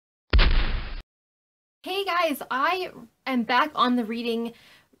Hey guys, I am back on the reading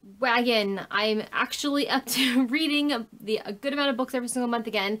wagon. I'm actually up to reading a good amount of books every single month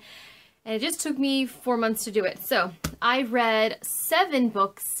again, and it just took me 4 months to do it. So I read 7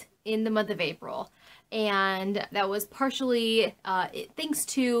 books in the month of April, and that was partially thanks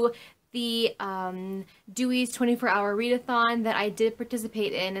to the Dewey's 24-hour readathon that I did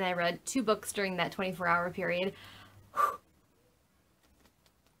participate in, and I read 2 books during that 24-hour period.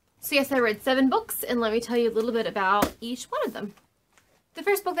 So yes, I read 7 books, and let me tell you a little bit about each one of them. The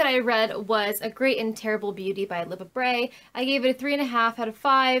first book that I read was A Great and Terrible Beauty by Libba Bray. I gave it a 3.5 out of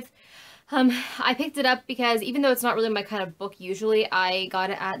 5. I picked it up because even though it's not really my kind of book usually, I got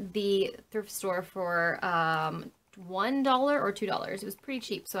it at the thrift store for $1 or $2. It was pretty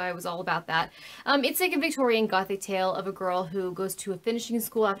cheap, so I was all about that. It's like a Victorian Gothic tale of a girl who goes to a finishing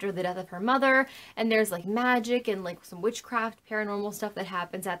school after the death of her mother, and there's like magic and like some witchcraft, paranormal stuff that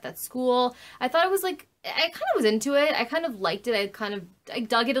happens at that school. I thought it was like, I kind of was into it. I kind of liked it. I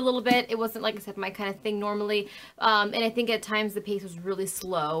dug it a little bit. It wasn't, like I said, my kind of thing normally. And I think at times the pace was really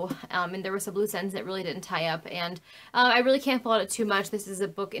slow. And there were some loose ends that really didn't tie up. And I really can't fault it too much. This is a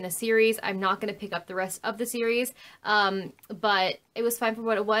book in a series. I'm not going to pick up the rest of the series. But it was fine for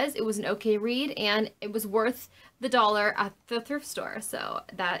what it was. It was an okay read, and it was worth the $1 at the thrift store. So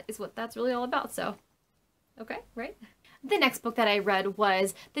that is what that's really all about. So, okay, right? The next book that I read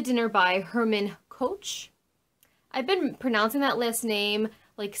was The Dinner by Herman Koch. I've been pronouncing that last name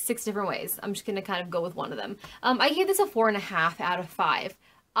like 6 different ways. I'm just going to kind of go with one of them. I gave this a 4.5 out of 5.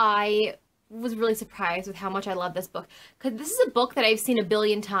 I was really surprised with how much I love this book, because this is a book that I've seen a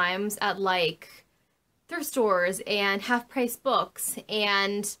billion times at like thrift stores and half-price books,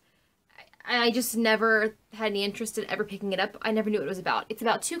 and I just never had any interest in ever picking it up. I never knew what it was about. It's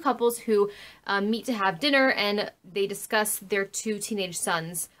about 2 couples who meet to have dinner, and they discuss their 2 teenage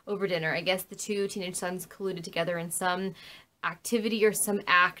sons over dinner. I guess the 2 teenage sons colluded together in some activity or some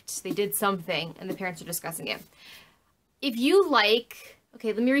act. They did something, and the parents are discussing it. If you like...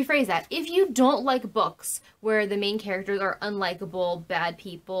 Okay, let me rephrase that. If you don't like books where the main characters are unlikable, bad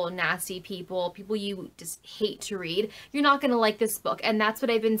people, nasty people, people you just hate to read, you're not going to like this book. And that's what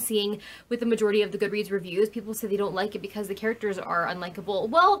I've been seeing with the majority of the Goodreads reviews. People say they don't like it because the characters are unlikable.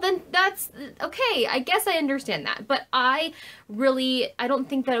 Well, then that's okay. I guess I understand that. But I don't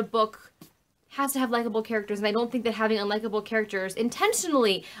think that a book has to have likable characters, and I don't think that having unlikable characters,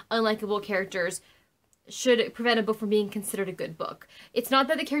 intentionally unlikable characters, should prevent a book from being considered a good book. It's not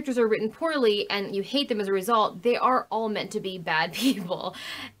that the characters are written poorly and you hate them as a result. They are all meant to be bad people,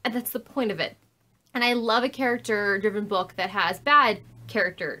 and that's the point of it. And I love a character-driven book that has bad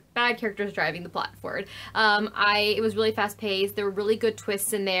characters driving the plot forward. It was really fast-paced. There were really good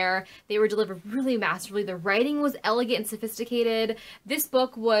twists in there. They were delivered really masterfully. The writing was elegant and sophisticated. This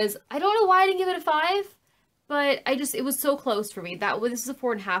book was, I don't know why I didn't give it a 5, but it was so close for me. This is a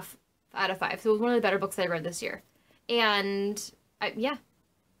 4.5 out of 5. So it was one of the better books I read this year. And, yeah.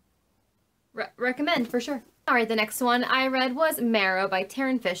 Recommend, for sure. Alright, the next one I read was Marrow by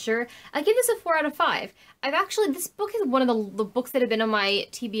Taryn Fisher. I give this a 4 out of 5. This book is one of the books that have been on my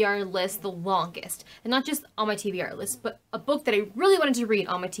TBR list the longest. And not just on my TBR list, but a book that I really wanted to read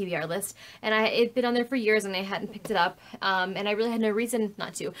on my TBR list. And it'd been on there for years and I hadn't picked it up. And I really had no reason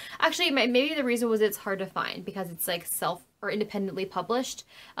not to. Actually, maybe the reason was it's hard to find because it's like or independently published.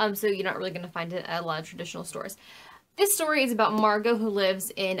 So you're not really going to find it at a lot of traditional stores. This story is about Margot, who lives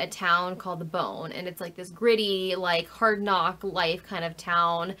in a town called The Bone, and it's like this gritty, like hard knock life kind of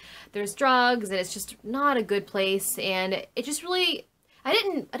town. There's drugs, and it's just not a good place, and it just really, I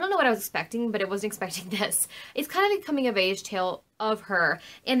don't know what I was expecting, but I wasn't expecting this. It's kind of a coming of age tale of her,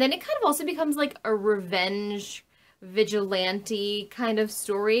 and then it kind of also becomes like a revenge vigilante kind of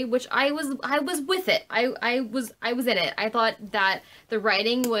story, which I was with it. I was in it. I thought that the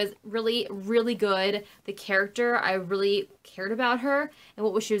writing was really, really good. The character, I really cared about her and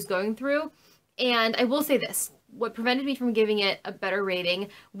what she was going through. And I will say this, what prevented me from giving it a better rating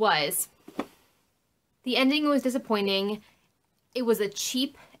was the ending was disappointing. It was a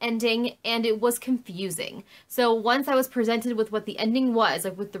cheap ending, and it was confusing. So once I was presented with what the ending was,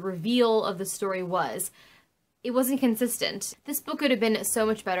 like what the reveal of the story was, it wasn't consistent. This book could have been so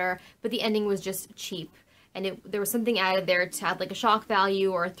much better, but the ending was just cheap. And there was something added there to add like a shock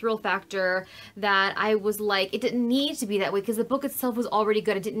value or a thrill factor that I was like, it didn't need to be that way because the book itself was already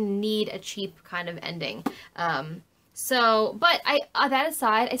good. It didn't need a cheap kind of ending. But that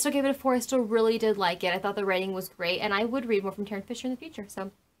aside, I still gave it a 4. I still really did like it. I thought the writing was great, and I would read more from Taryn Fisher in the future,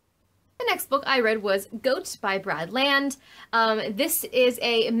 so. The next book I read was Goat by Brad Land. This is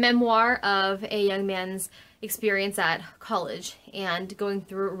a memoir of a young man's experience at college and going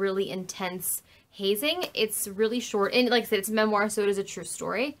through really intense hazing. It's really short, and like I said, it's a memoir, so it is a true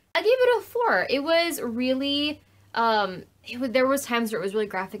story. I gave it a 4. It was really, there was times where it was really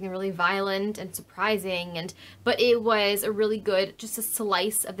graphic and really violent and surprising, but it was a really good, just a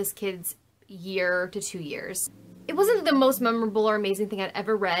slice of this kid's year to 2 years. It wasn't the most memorable or amazing thing I'd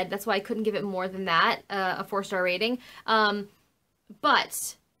ever read. That's why I couldn't give it more than that, a 4-star rating.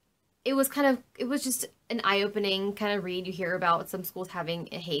 But it was just an eye-opening kind of read. You hear about some schools having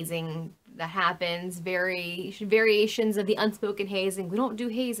a hazing that happens, variations of the unspoken hazing. We don't do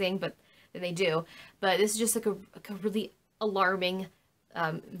hazing, but then they do. But this is just like a really alarming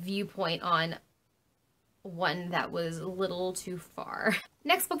viewpoint on one that was a little too far.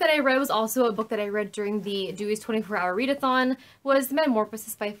 Next book that I read was also a book that I read during the Dewey's 24-hour readathon, was The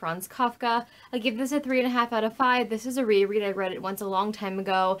Metamorphosis by Franz Kafka. I give this a 3.5 out of 5. This is a reread. I read it once a long time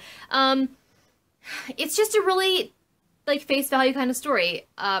ago. It's just a really, like, face value kind of story.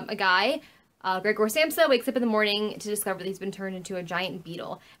 A guy, Gregor Samsa, wakes up in the morning to discover that he's been turned into a giant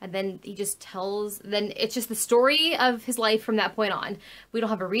beetle. And then he just then it's just the story of his life from that point on. We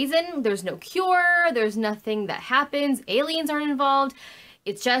don't have a reason. There's no cure. There's nothing that happens. Aliens aren't involved.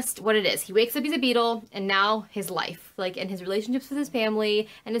 It's just what it is. He wakes up, he's a beetle, and now his life, like, and his relationships with his family,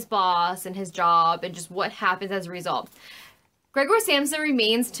 and his boss, and his job, and just what happens as a result. Gregor Samsa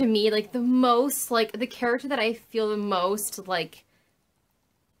remains, to me, like, the most, like, the character that I feel the most, like,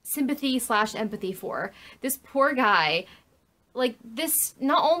 sympathy/empathy for. This poor guy, like, this,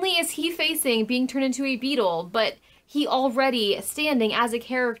 not only is he facing being turned into a beetle, but he already, standing as a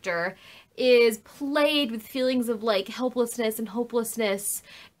character, is plagued with feelings of, like, helplessness and hopelessness,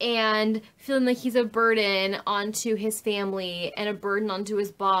 and feeling like he's a burden onto his family and a burden onto his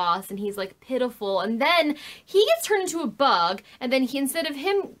boss, and he's, like, pitiful. And then he gets turned into a bug, and then instead of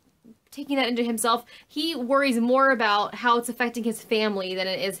him taking that into himself, he worries more about how it's affecting his family than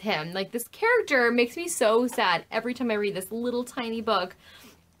it is him. Like, this character makes me so sad every time I read this little tiny book.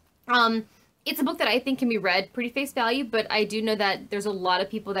 It's a book that I think can be read pretty face value, but I do know that there's a lot of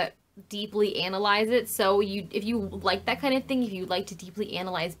people that deeply analyze it. So if you like that kind of thing, if you like to deeply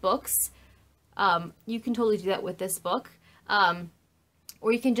analyze books, you can totally do that with this book.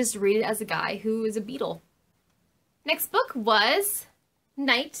 Or you can just read it as a guy who is a beetle. Next book was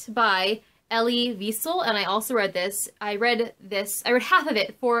Night by Elie Wiesel, and I also read this. I read half of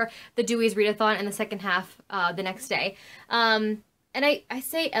it for the Dewey's readathon and the second half the next day. And I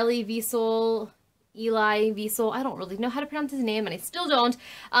say Elie Wiesel, Elie Wiesel, I don't really know how to pronounce his name, and I still don't.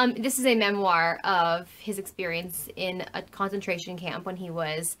 This is a memoir of his experience in a concentration camp when he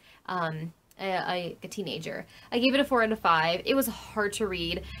was a teenager. I gave it a 4 out of 5. It was hard to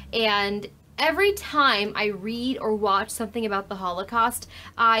read, and every time I read or watch something about the Holocaust,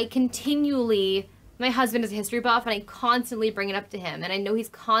 I continually, my husband is a history buff, and I constantly bring it up to him, and I know he's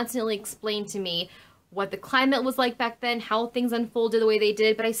constantly explained to me what the climate was like back then, how things unfolded the way they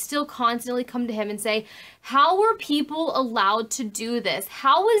did, but I still constantly come to him and say, how were people allowed to do this?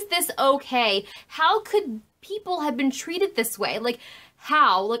 How is this okay? How could people have been treated this way? Like,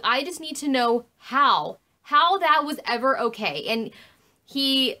 how? Like, I just need to know how that was ever okay. And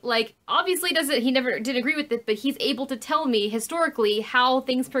he, like, obviously he never did agree with it, but he's able to tell me historically how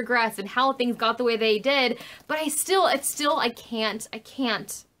things progressed and how things got the way they did, but I can't.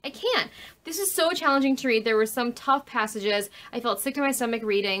 This is so challenging to read. There were some tough passages. I felt sick to my stomach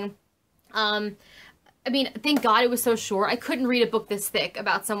reading. I mean, thank God it was so short. I couldn't read a book this thick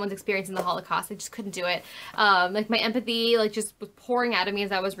about someone's experience in the Holocaust. I just couldn't do it. Like, my empathy, like, just was pouring out of me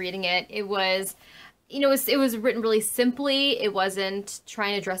as I was reading it. It was, you know, it was written really simply. It wasn't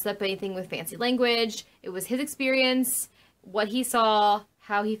trying to dress up anything with fancy language. It was his experience, what he saw,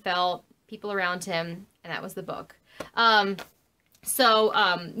 how he felt, people around him, and that was the book. Yeah,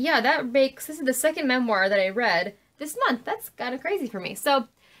 this is the second memoir that I read this month. That's kind of crazy for me. So,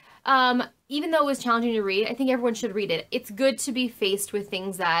 even though it was challenging to read, I think everyone should read it. It's good to be faced with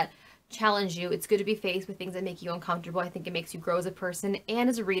things that challenge you. It's good to be faced with things that make you uncomfortable. I think it makes you grow as a person and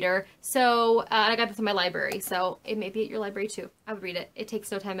as a reader. So, I got this in my library, so it may be at your library too. I would read it. It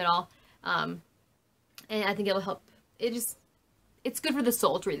takes no time at all. And I think it'll help. It's good for the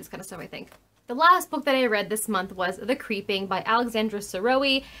soul to read this kind of stuff, I think. The last book that I read this month was The Creeping by Alexandra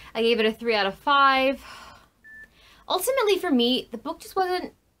Sorowi. I gave it a 3 out of 5. Ultimately, for me, the book just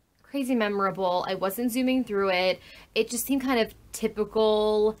wasn't crazy memorable. I wasn't zooming through it. It just seemed kind of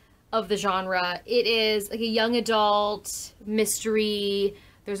typical of the genre. It is like a young adult mystery,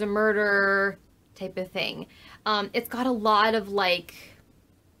 there's a murder type of thing. It's got a lot of, like,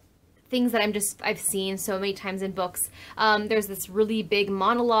 things that I've seen so many times in books. There's this really big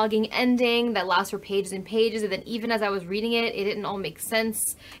monologuing ending that lasts for pages and pages, and then even as I was reading it, it didn't all make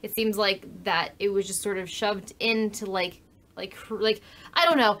sense. It seems like that it was just sort of shoved into like, I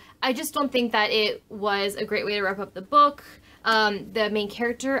don't know. I just don't think that it was a great way to wrap up the book. The main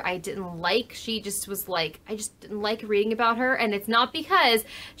character, I didn't like. She just was like, I just didn't like reading about her, and it's not because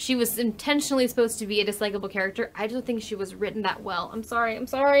she was intentionally supposed to be a dislikable character. I don't think she was written that well. I'm sorry.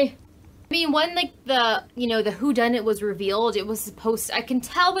 I mean, when, like, the whodunit was revealed, it was supposed to, I can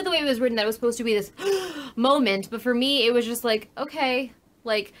tell by the way it was written that it was supposed to be this moment, but for me, it was just like, okay,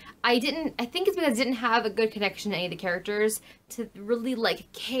 like, I think it's because I didn't have a good connection to any of the characters to really,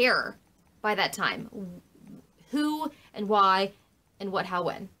 like, care by that time. Who and why and what, how,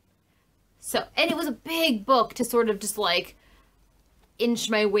 when. So, and it was a big book to sort of just, like, inch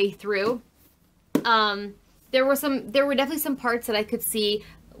my way through. There were definitely some parts that I could see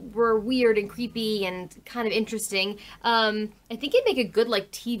were weird and creepy and kind of interesting. I think it'd make a good,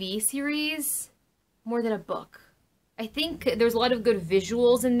 like, TV series more than a book. I think there's a lot of good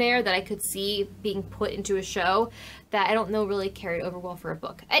visuals in there that I could see being put into a show that I don't know really carried over well for a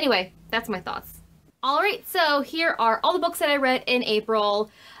book. Anyway, that's my thoughts. Alright, so here are all the books that I read in April.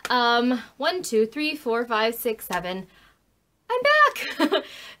 1, 2, 3, 4, 5, 6, 7. I'm back!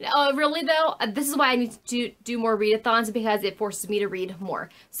 Really though, this is why I need to do more readathons, because it forces me to read more.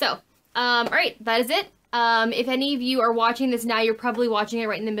 So, alright, that is it. If any of you are watching this now, you're probably watching it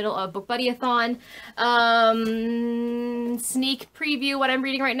right in the middle of Book Buddy-a-thon. Sneak preview what I'm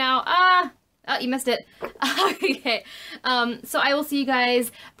reading right now. Oh, you missed it. Okay. So I will see you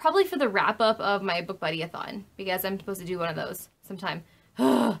guys probably for the wrap-up of my Book Buddy-a-thon, because I'm supposed to do one of those sometime.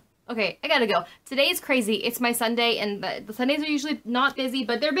 Okay, I gotta go. Today is crazy. It's my Sunday, and the Sundays are usually not busy,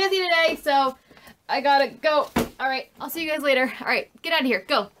 but they're busy today, so I gotta go. Alright, I'll see you guys later. Alright, get out of here.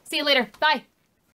 Go. See you later. Bye.